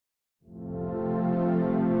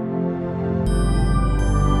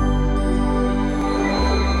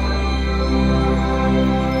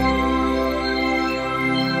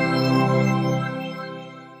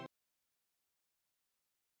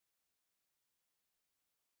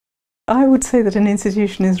I would say that an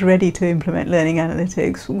institution is ready to implement learning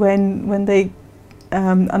analytics when they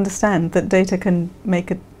understand that data can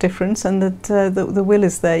make a difference, and that the will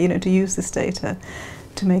is there, to use this data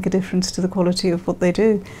to make a difference to the quality of what they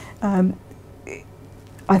do.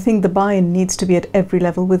 I think the buy-in needs to be at every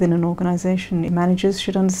level within an organisation. Managers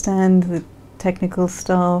should understand, the technical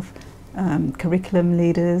staff, curriculum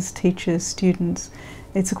leaders, teachers, students.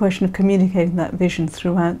 It's a question of communicating that vision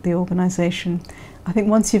throughout the organisation. I think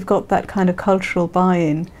once you've got that kind of cultural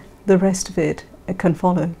buy-in, the rest of it can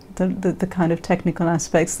follow. The kind of technical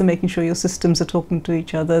aspects, the making sure your systems are talking to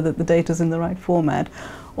each other, that the data's in the right format,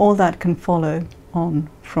 all that can follow on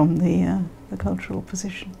from the cultural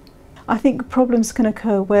position. I think problems can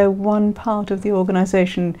occur where one part of the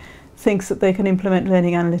organisation thinks that they can implement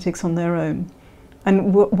learning analytics on their own.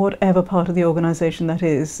 And whatever part of the organisation that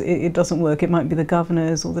is, it doesn't work. It might be the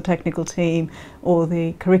governors or the technical team or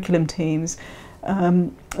the curriculum teams.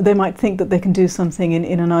 They might think that they can do something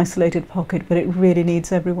in an isolated pocket, but it really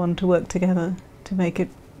needs everyone to work together to make it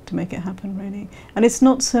happen, really. And it's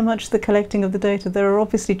not so much the collecting of the data. There are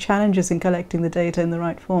obviously challenges in collecting the data in the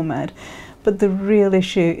right format, but the real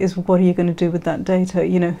issue is, what are you going to do with that data?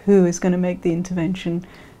 Who is going to make the intervention?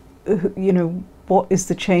 What is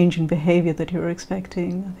the change in behaviour that you're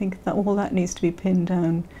expecting? I think that all that needs to be pinned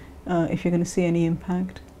down if you're going to see any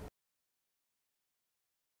impact.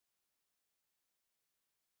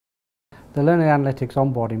 The learning analytics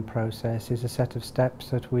onboarding process is a set of steps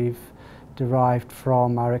that we've derived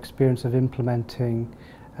from our experience of implementing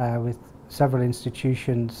with several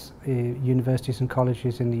institutions, universities and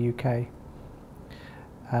colleges in the UK.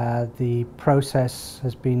 The process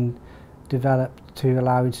has been developed to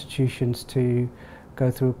allow institutions to go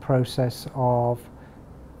through a process of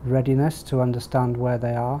readiness to understand where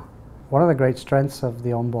they are. One of the great strengths of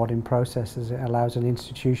the onboarding process is it allows an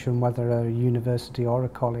institution, whether a university or a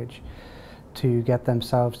college, to get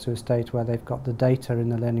themselves to a state where they've got the data in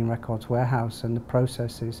the learning records warehouse and the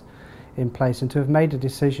processes in place, and to have made a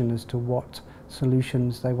decision as to what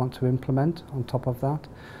solutions they want to implement on top of that.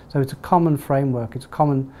 So it's a common framework, it's a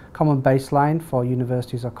common baseline for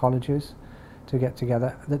universities or colleges to get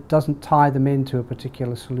together that doesn't tie them into a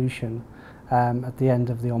particular solution at the end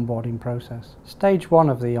of the onboarding process. Stage one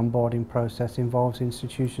of the onboarding process involves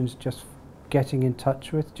institutions just getting in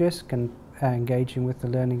touch with Jisc and engaging with the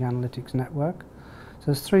Learning Analytics Network. So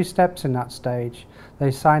there's 3 steps in that stage. They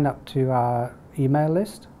sign up to our email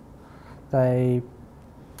list, they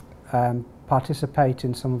participate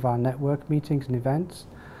in some of our network meetings and events,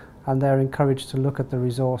 and they're encouraged to look at the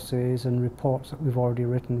resources and reports that we've already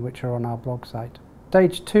written, which are on our blog site.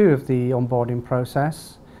 Stage 2 of the onboarding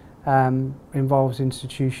process involves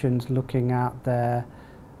institutions looking at their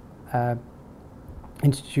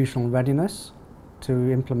institutional readiness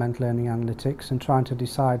to implement learning analytics and trying to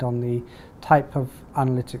decide on the type of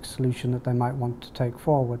analytics solution that they might want to take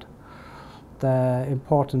forward. The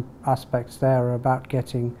important aspects there are about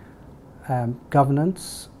getting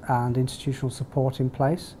governance and institutional support in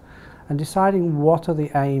place, and deciding what are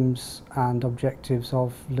the aims and objectives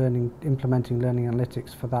of implementing learning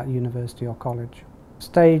analytics for that university or college.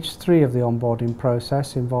 Stage 3 of the onboarding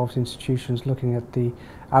process involves institutions looking at the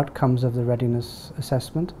outcomes of the readiness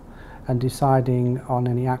assessment and deciding on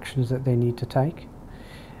any actions that they need to take,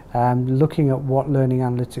 looking at what learning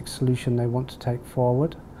analytics solution they want to take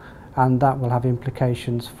forward, and that will have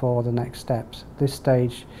implications for the next steps. At this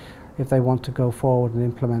stage, if they want to go forward and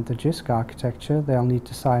implement the Jisc architecture, they'll need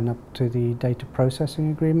to sign up to the data processing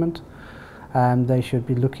agreement. They should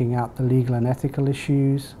be looking at the legal and ethical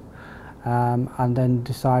issues, and then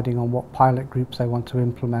deciding on what pilot groups they want to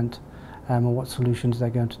implement and what solutions they're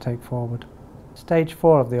going to take forward. Stage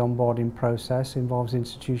 4 of the onboarding process involves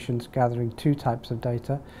institutions gathering 2 types of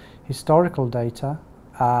data: historical data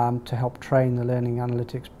to help train the learning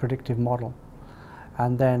analytics predictive model,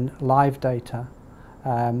 and then live data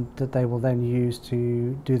that they will then use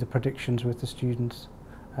to do the predictions with the students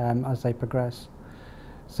as they progress.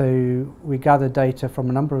 So we gather data from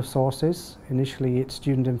a number of sources. Initially it's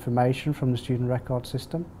student information from the student record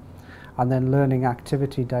system, and then learning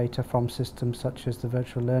activity data from systems such as the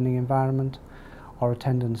virtual learning environment or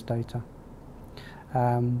attendance data.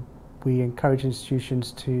 We encourage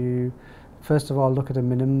institutions to first of all look at a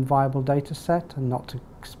minimum viable data set and not to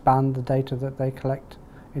expand the data that they collect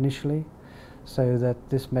initially, so that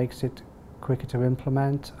this makes it quicker to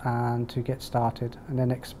implement and to get started, and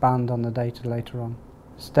then expand on the data later on.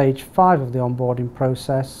 Stage 5 of the onboarding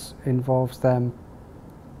process involves them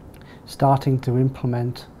starting to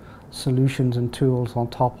implement solutions and tools on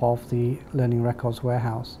top of the learning records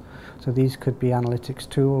warehouse. So these could be analytics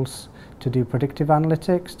tools to do predictive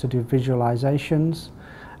analytics, to do visualizations,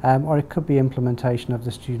 or it could be implementation of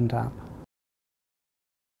the student app.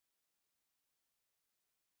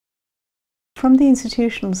 From the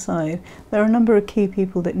institutional side, there are a number of key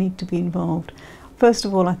people that need to be involved. First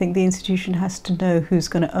of all, I think the institution has to know who's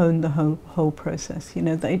going to own the whole process. You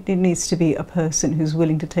know, it needs to be a person who's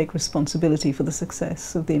willing to take responsibility for the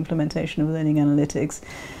success of the implementation of learning analytics.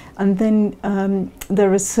 And then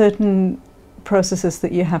there are certain processes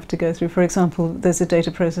that you have to go through. For example, there's a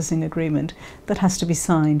data processing agreement that has to be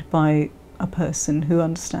signed by a person who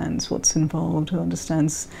understands what's involved, who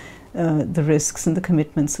understands the risks and the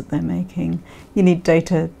commitments that they're making. You need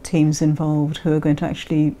data teams involved who are going to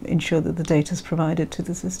actually ensure that the data is provided to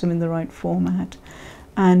the system in the right format.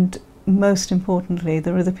 And most importantly,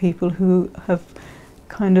 there are the people who have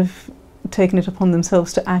kind of taken it upon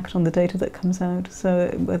themselves to act on the data that comes out. So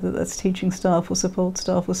whether that's teaching staff or support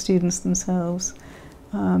staff or students themselves,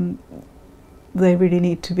 they really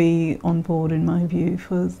need to be on board, in my view,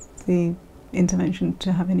 for the intervention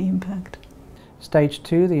to have any impact. Stage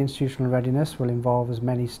 2, the institutional readiness, will involve as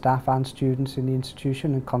many staff and students in the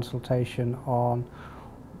institution and consultation on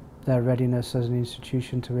their readiness as an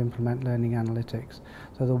institution to implement learning analytics.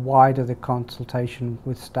 So the wider the consultation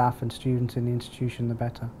with staff and students in the institution, the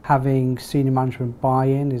better. Having senior management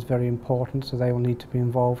buy-in is very important, so they will need to be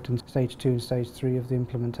involved in stage 2 and stage 3 of the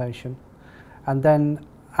implementation. And then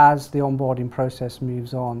as the onboarding process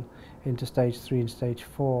moves on into stage 3 and stage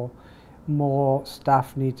 4, more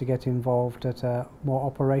staff need to get involved at a more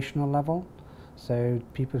operational level. So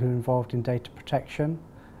people who are involved in data protection,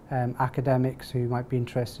 academics who might be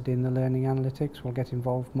interested in the learning analytics will get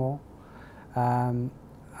involved more. And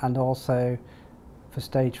also for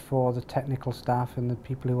stage 4, the technical staff and the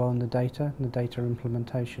people who own the data and the data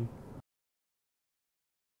implementation.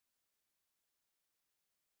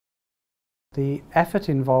 The effort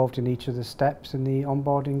involved in each of the steps in the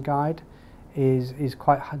onboarding guide is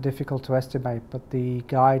quite difficult to estimate, but the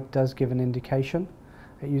guide does give an indication.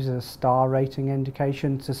 It uses a star rating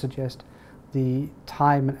indication to suggest the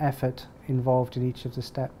time and effort involved in each of the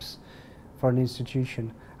steps for an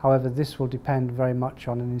institution. However, this will depend very much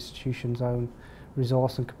on an institution's own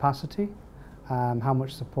resource and capacity, how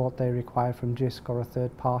much support they require from Jisc or a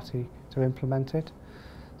third party to implement it.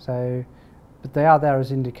 So, but they are there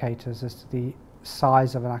as indicators as to the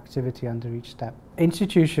size of an activity under each step.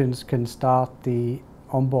 Institutions can start the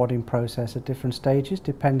onboarding process at different stages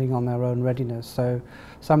depending on their own readiness. So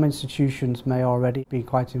some institutions may already be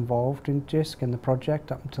quite involved in Jisc in the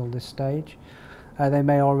project up until this stage. They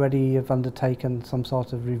may already have undertaken some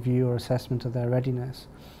sort of review or assessment of their readiness,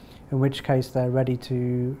 in which case they're ready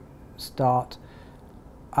to start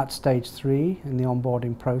at stage 3 in the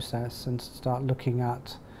onboarding process and start looking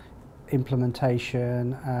at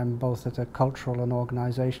implementation both at a cultural and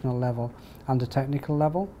organisational level and a technical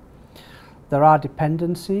level. There are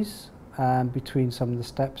dependencies between some of the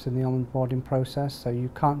steps in the onboarding process, so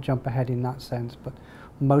you can't jump ahead in that sense, but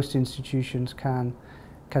most institutions can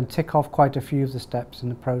tick off quite a few of the steps in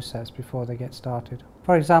the process before they get started.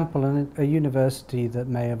 For example, a university that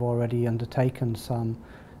may have already undertaken some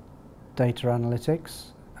data analytics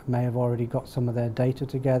may have already got some of their data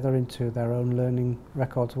together into their own learning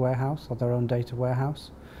records warehouse or their own data warehouse.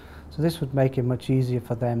 So this would make it much easier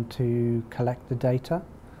for them to collect the data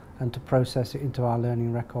and to process it into our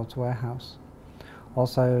learning records warehouse.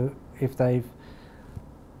 Also, if they've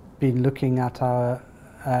been looking at our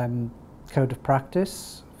code of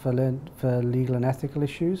practice for legal and ethical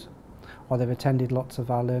issues, or they've attended lots of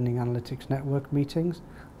our learning analytics network meetings,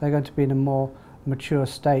 they're going to be in a more mature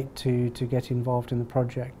state to get involved in the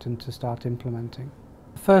project and to start implementing.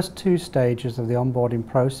 The first 2 stages of the onboarding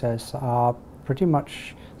process are pretty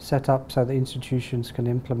much set up so that institutions can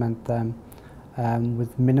implement them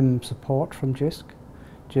with minimum support from Jisc.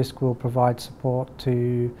 Jisc will provide support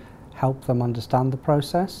to help them understand the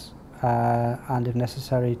process and if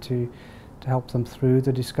necessary to help them through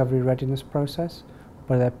the discovery readiness process,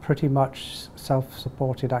 but they're pretty much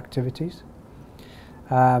self-supported activities.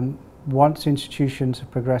 Once institutions have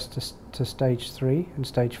progressed to stage 3 and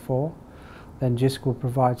stage 4, then Jisc will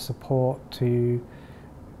provide support to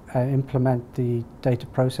implement the data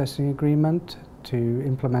processing agreement, to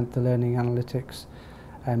implement the learning analytics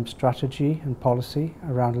strategy and policy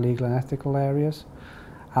around legal and ethical areas,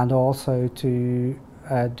 and also to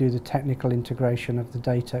do the technical integration of the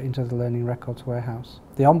data into the learning records warehouse.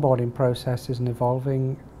 The onboarding process is an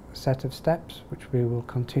evolving set of steps which we will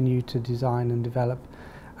continue to design and develop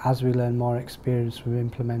as we learn more experience from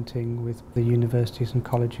implementing with the universities and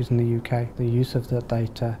colleges in the UK. The use of that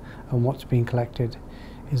data and what's being collected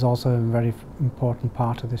is also a very important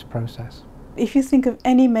part of this process. If you think of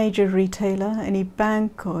any major retailer, any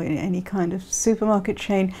bank or any kind of supermarket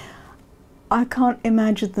chain, I can't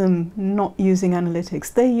imagine them not using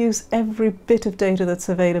analytics. They use every bit of data that's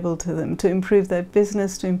available to them to improve their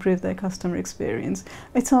business, to improve their customer experience.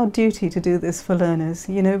 It's our duty to do this for learners.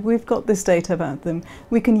 You know, we've got this data about them.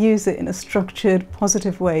 We can use it in a structured,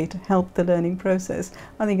 positive way to help the learning process.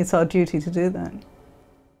 I think it's our duty to do that.